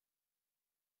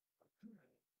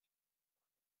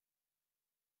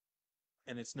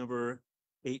 And it's number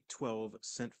 8:12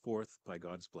 sent forth by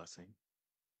God's blessing.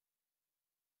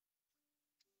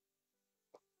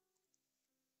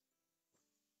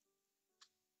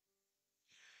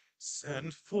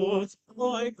 Sent forth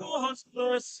by God's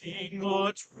blessing,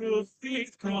 our true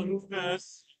faith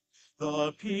confess.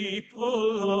 The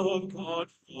people of God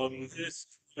from this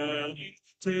dwelling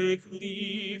take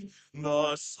leave.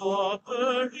 The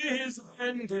supper is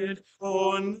ended,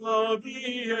 on now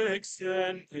be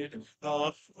extended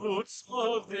the fruits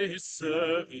of this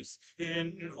service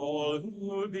in all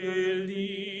who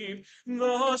believe.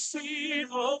 The seed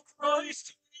of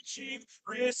Christ teaching,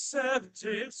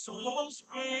 receptive souls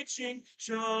reaching,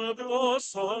 shall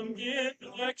blossom in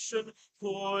action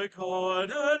for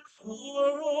God and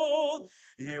for all.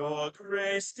 Your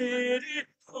grace did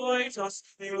invite us,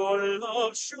 your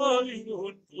love shall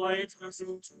unite us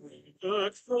to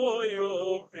work for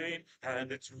your reign and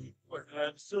to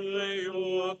answer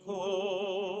your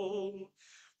call.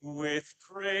 With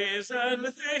praise and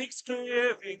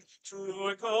thanksgiving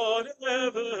to God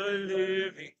ever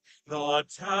living, the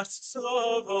tasks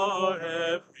of our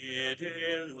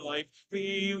everyday life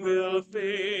we will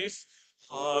face.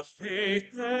 Our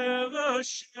faith ever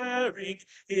sharing,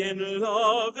 in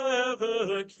love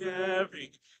ever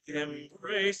caring,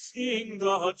 embracing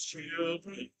the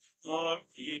children of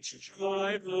each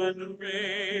tribe and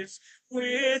race.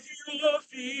 With your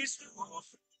feast,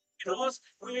 feed us,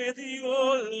 with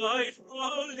your light,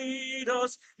 lead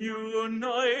us,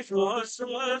 unite us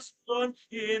as one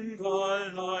in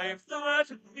the life that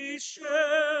we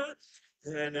share.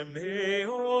 Then may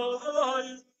all our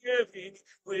living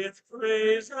with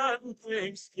praise and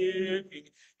thanksgiving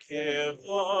give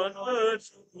honor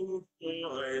to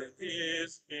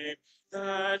His name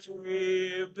that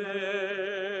we bear.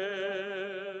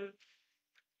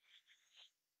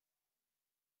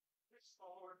 This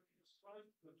Lord is like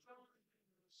the